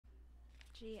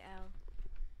GL.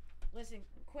 Listen,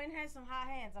 Quinn has some hot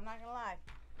hands. I'm not gonna lie.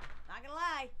 Not gonna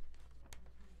lie.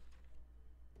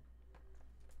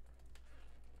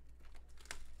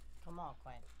 Come on,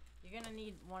 Quinn. You're gonna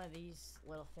need one of these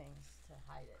little things to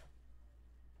hide it.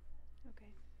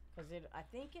 Okay. Cause I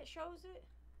think it shows it.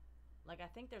 Like I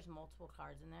think there's multiple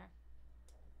cards in there.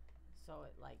 So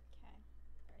it like. Okay.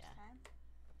 First time.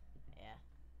 Yeah.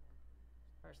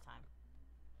 First time.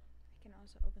 I can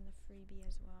also open the freebie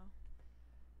as well.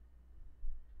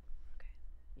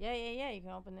 Okay. Yeah. You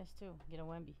can open this too. Get a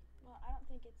Wemby. Well, I don't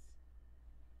think it's.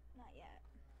 Not yet.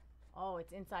 Oh,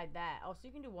 it's inside that. Oh, so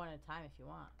you can do one at a time if you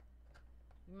want.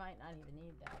 You might not even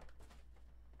need that.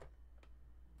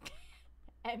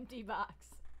 Empty box.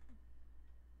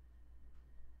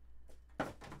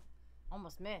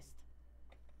 Almost missed.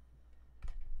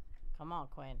 Come on,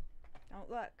 Quinn. Don't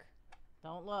look.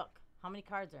 Don't look. How many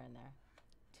cards are in there?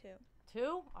 2.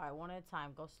 2? Alright, one at a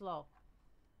time. Go slow.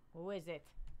 Who is it?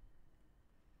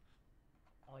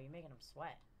 Oh, you're making him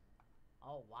sweat.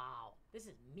 Oh, wow. This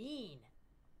is mean.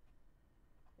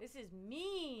 This is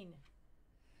mean.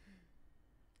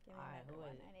 Give me another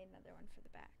one. I need another one for the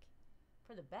back.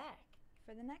 For the back?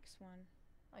 For the next one.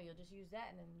 Oh, you'll just use that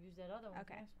and then use that other one.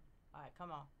 Okay. Alright,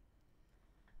 come on.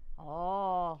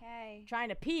 Oh. Okay. Trying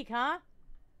to peek, huh?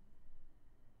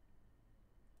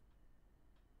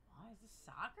 Why is this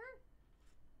soccer?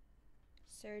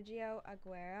 Sergio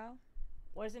Aguero.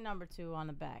 What is it number 2 on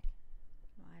the back?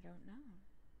 Well, I don't know.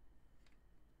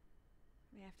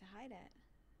 We have to hide it.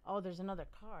 Oh, there's another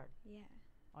card. Yeah.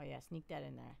 Oh, yeah. Sneak that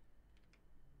in there.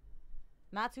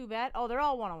 Not too bad. Oh, they're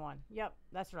all 1-on-1. Yep,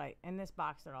 that's right. In this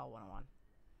box, they're all 1-on-1.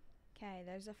 Okay,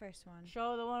 there's the first one.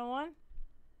 Show the 1-on-1.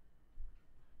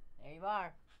 There you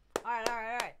are. All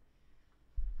right.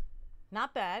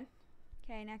 Not bad.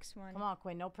 Okay, next one. Come on,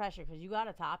 Quinn. No pressure, because you got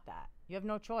to top that. You have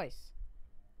no choice.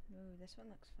 Ooh, this one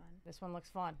looks fun. This one looks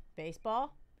fun.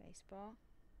 Baseball? Baseball.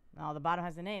 No, the bottom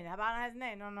has a name. The bottom has a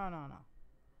name. No.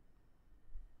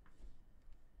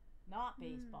 Not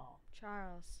baseball.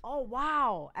 Charles. Oh,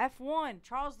 wow. F1.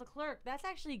 Charles Leclerc. That's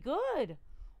actually good.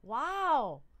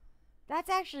 Wow. That's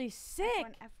actually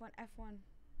sick. F1.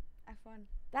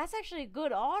 That's actually a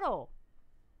good auto.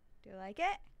 Do you like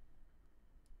it?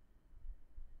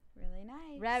 Really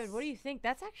nice. Rabid, what do you think?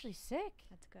 That's actually sick.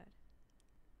 That's good.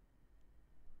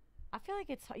 I feel like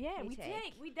it's... Yeah, we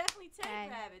definitely take Okay.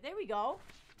 Rabid. There we go.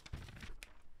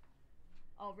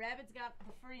 Oh, Rabid's got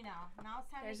the free now. Now it's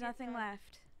time There's to get nothing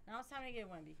left. Now it's time to get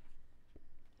Wemby.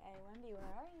 Okay, Wemby,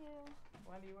 where are you?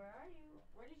 Wemby, where are you?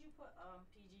 Where did you put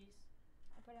PGs?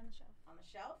 I put it on the shelf. On the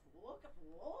shelf? Look up.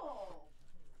 Whoa.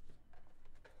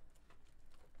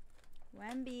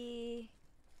 Wemby.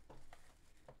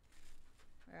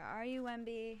 Where are you,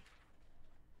 Wemby?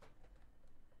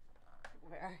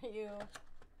 Where are you?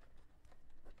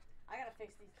 I gotta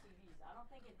fix these TVs. I don't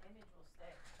think an image will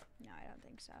stay. No, I don't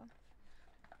think so.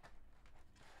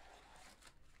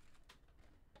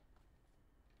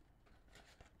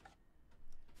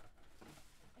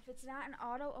 If it's not an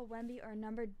auto, a Wemby, or a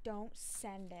number, don't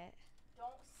send it.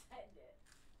 Don't send it.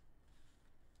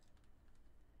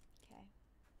 Okay.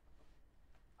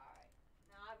 Alright.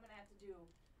 Now I'm gonna have to do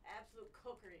absolute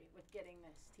cookery with getting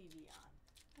this TV on.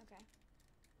 Okay.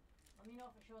 Let me know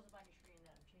if it shows up on your screen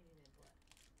that I'm changing the input.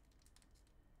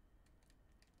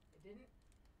 It didn't?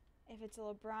 If it's a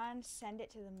LeBron, send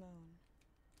it to the moon.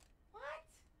 What?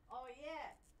 Oh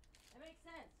yeah. That makes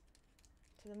sense.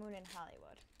 To the moon in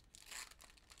Hollywood.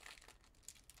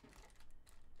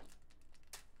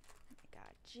 Oh my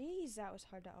god. Jeez, that was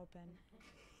hard to open.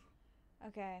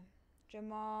 Okay.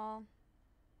 Jamal.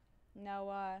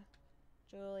 Noah.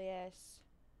 Julius.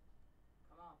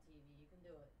 Come on, TV. You can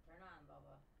do it. Turn on,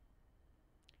 Bubba.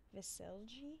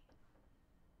 Vasilji?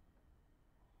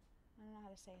 I don't know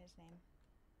how to say his name.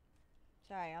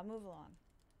 Sorry, I'll move along.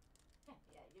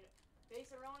 Yeah, you know.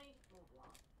 Baseroni, move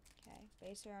along. Okay.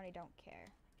 Baseroni don't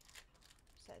care.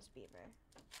 Says Beaver.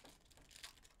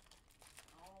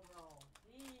 Oh no.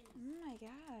 Please. Oh my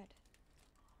god.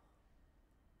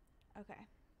 Okay.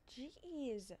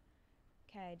 Jeez.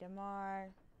 Okay,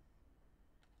 DeMar.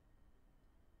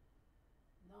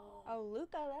 No. Oh,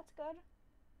 Luca, that's good.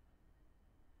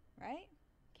 Right?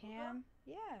 Cam?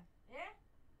 Yeah. Yeah?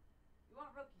 You want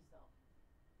rookies though.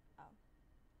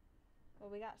 Well,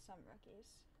 we got some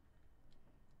rookies.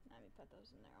 Let me put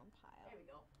those in their own pile. There we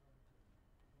go.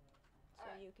 So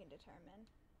Alright. you can determine.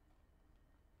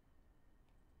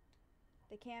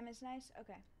 The cam is nice?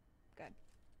 Okay. Good.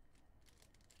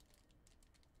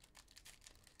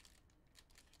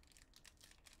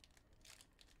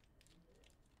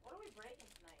 What are we breaking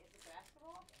tonight? Is it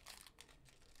basketball?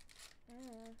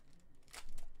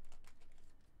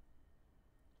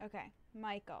 Okay,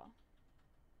 Michael.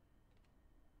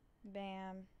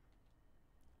 Bam.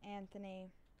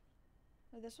 Anthony.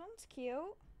 Oh, this one's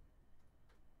cute.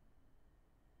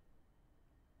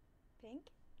 Pink.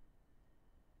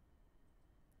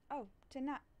 Oh, to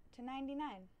 99.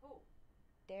 Who?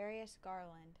 Darius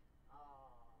Garland. Oh,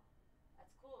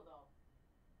 that's cool though.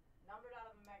 Numbered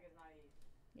out of a mega is not easy.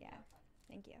 Yeah,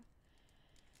 thank you.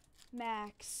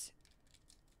 Max.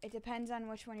 It depends on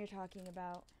which one you're talking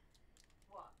about.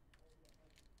 What?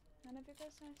 None of your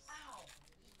business. Ow!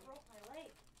 You just broke my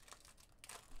leg.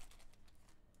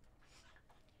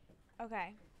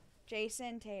 Okay.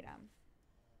 Jason Tatum.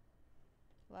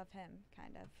 Love him,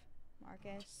 kind of.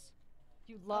 Marcus.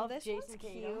 You love this Jason one's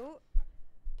Tatum? cute.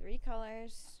 3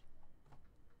 colors.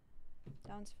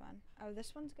 Sounds fun. Oh,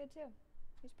 this one's good too.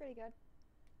 He's pretty good.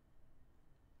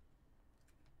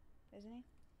 Isn't he?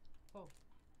 Who?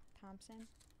 Thompson?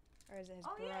 Or is it his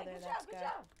Oh brother yeah, good that's job, good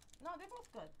job. No, they're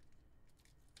both good.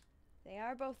 They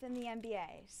are both in the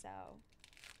NBA, so.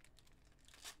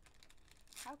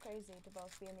 How crazy to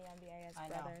both be in the NBA as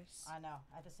brothers. I know.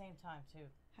 At the same time, too.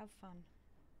 How fun.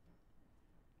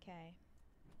 Okay.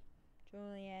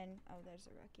 Julian. Oh, there's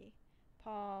a rookie.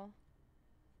 Paul.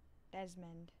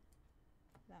 Desmond.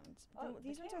 That one's.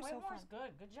 These ones are so fun.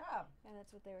 Good. Good job. Yeah,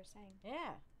 that's what they were saying.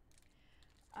 Yeah.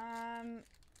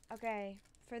 Okay.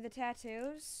 For the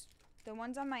tattoos, the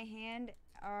ones on my hand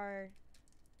are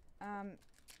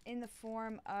in the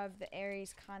form of the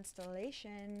Aries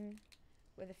constellation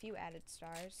with a few added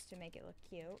stars to make it look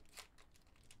cute.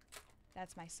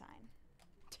 That's my sign.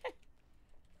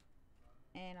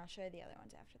 And I'll show you the other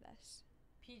ones after this.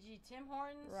 PG Tim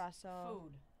Hortons. Russell.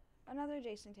 Food. Another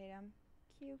Jason Tatum.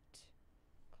 Cute.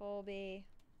 Colby.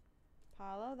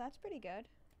 Paulo. That's pretty good.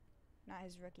 Not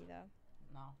his rookie, though.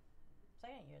 No.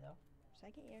 Second year, though.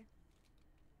 Second year.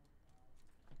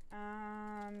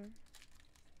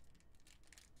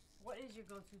 What is your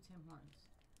go-to Tim Hortons?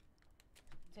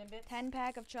 Timbits?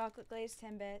 10-pack of chocolate glazed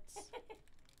Timbits.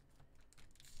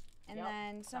 And Yep,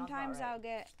 then sounds sometimes about right. I'll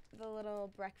get the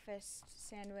little breakfast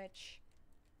sandwich.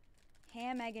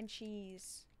 Ham, egg, and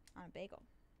cheese on a bagel.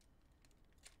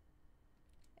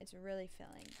 It's really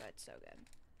filling, but so good.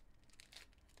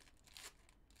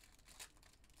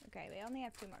 Okay, we only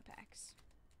have 2 more packs.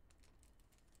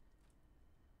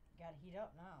 Gotta heat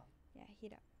up now. Yeah,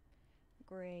 heat up.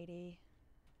 Grady.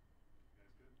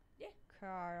 Yeah.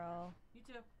 Carl. You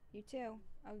too. You too.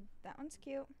 Oh, that one's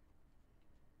cute.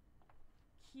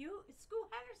 Cute. It's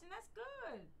Scoot Henderson. That's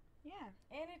good. Yeah.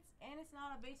 And it's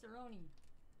not a base-a-roni.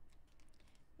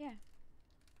 Yeah.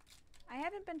 I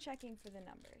haven't been checking for the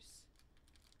numbers.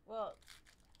 Well,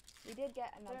 We did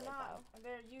get a number, they're not. though.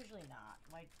 They're usually not.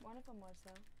 Like, One of them was,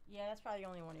 though. yeah, that's probably the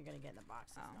only one you're gonna get in the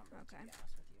box. This Oh, number, okay. To be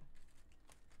honest with you.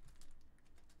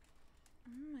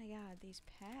 Oh, my God. These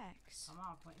packs. Come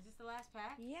on, Quinn. Is this the last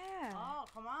pack? Yeah. Oh,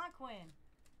 come on, Quinn.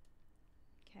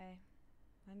 Okay.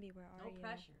 Wemby, where are No you?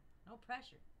 pressure. No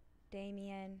pressure.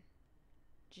 Damian.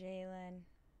 Jalen.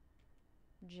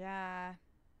 Ja.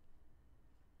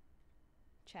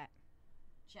 Chet.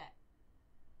 Chet.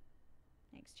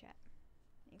 Thanks, Chet.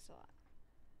 Thanks a lot.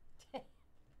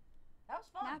 That was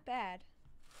fun. Not bad.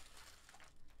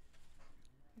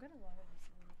 I'm gonna lower this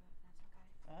a little bit. That's okay.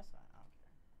 That's fine. I don't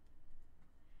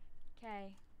care.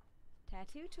 Okay.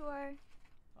 Tattoo tour.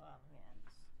 Oh man,